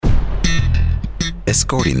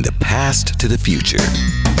escorting the past to the future.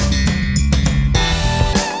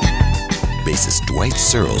 Bassist Dwight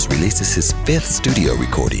Sirls releases his 5th studio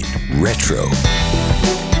recording, Retro.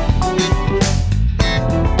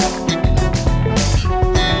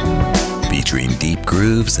 Featuring deep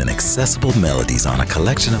grooves and accessible melodies on a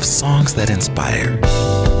collection of songs that inspire.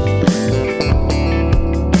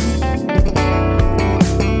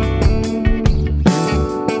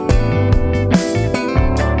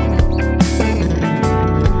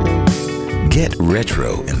 Get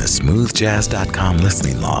Retro in the smoothjazz.com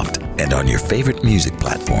listening loft and on your favorite music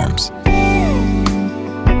platforms.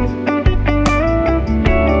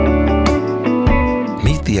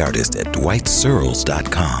 Meet the artist at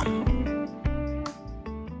dwightsirls.com.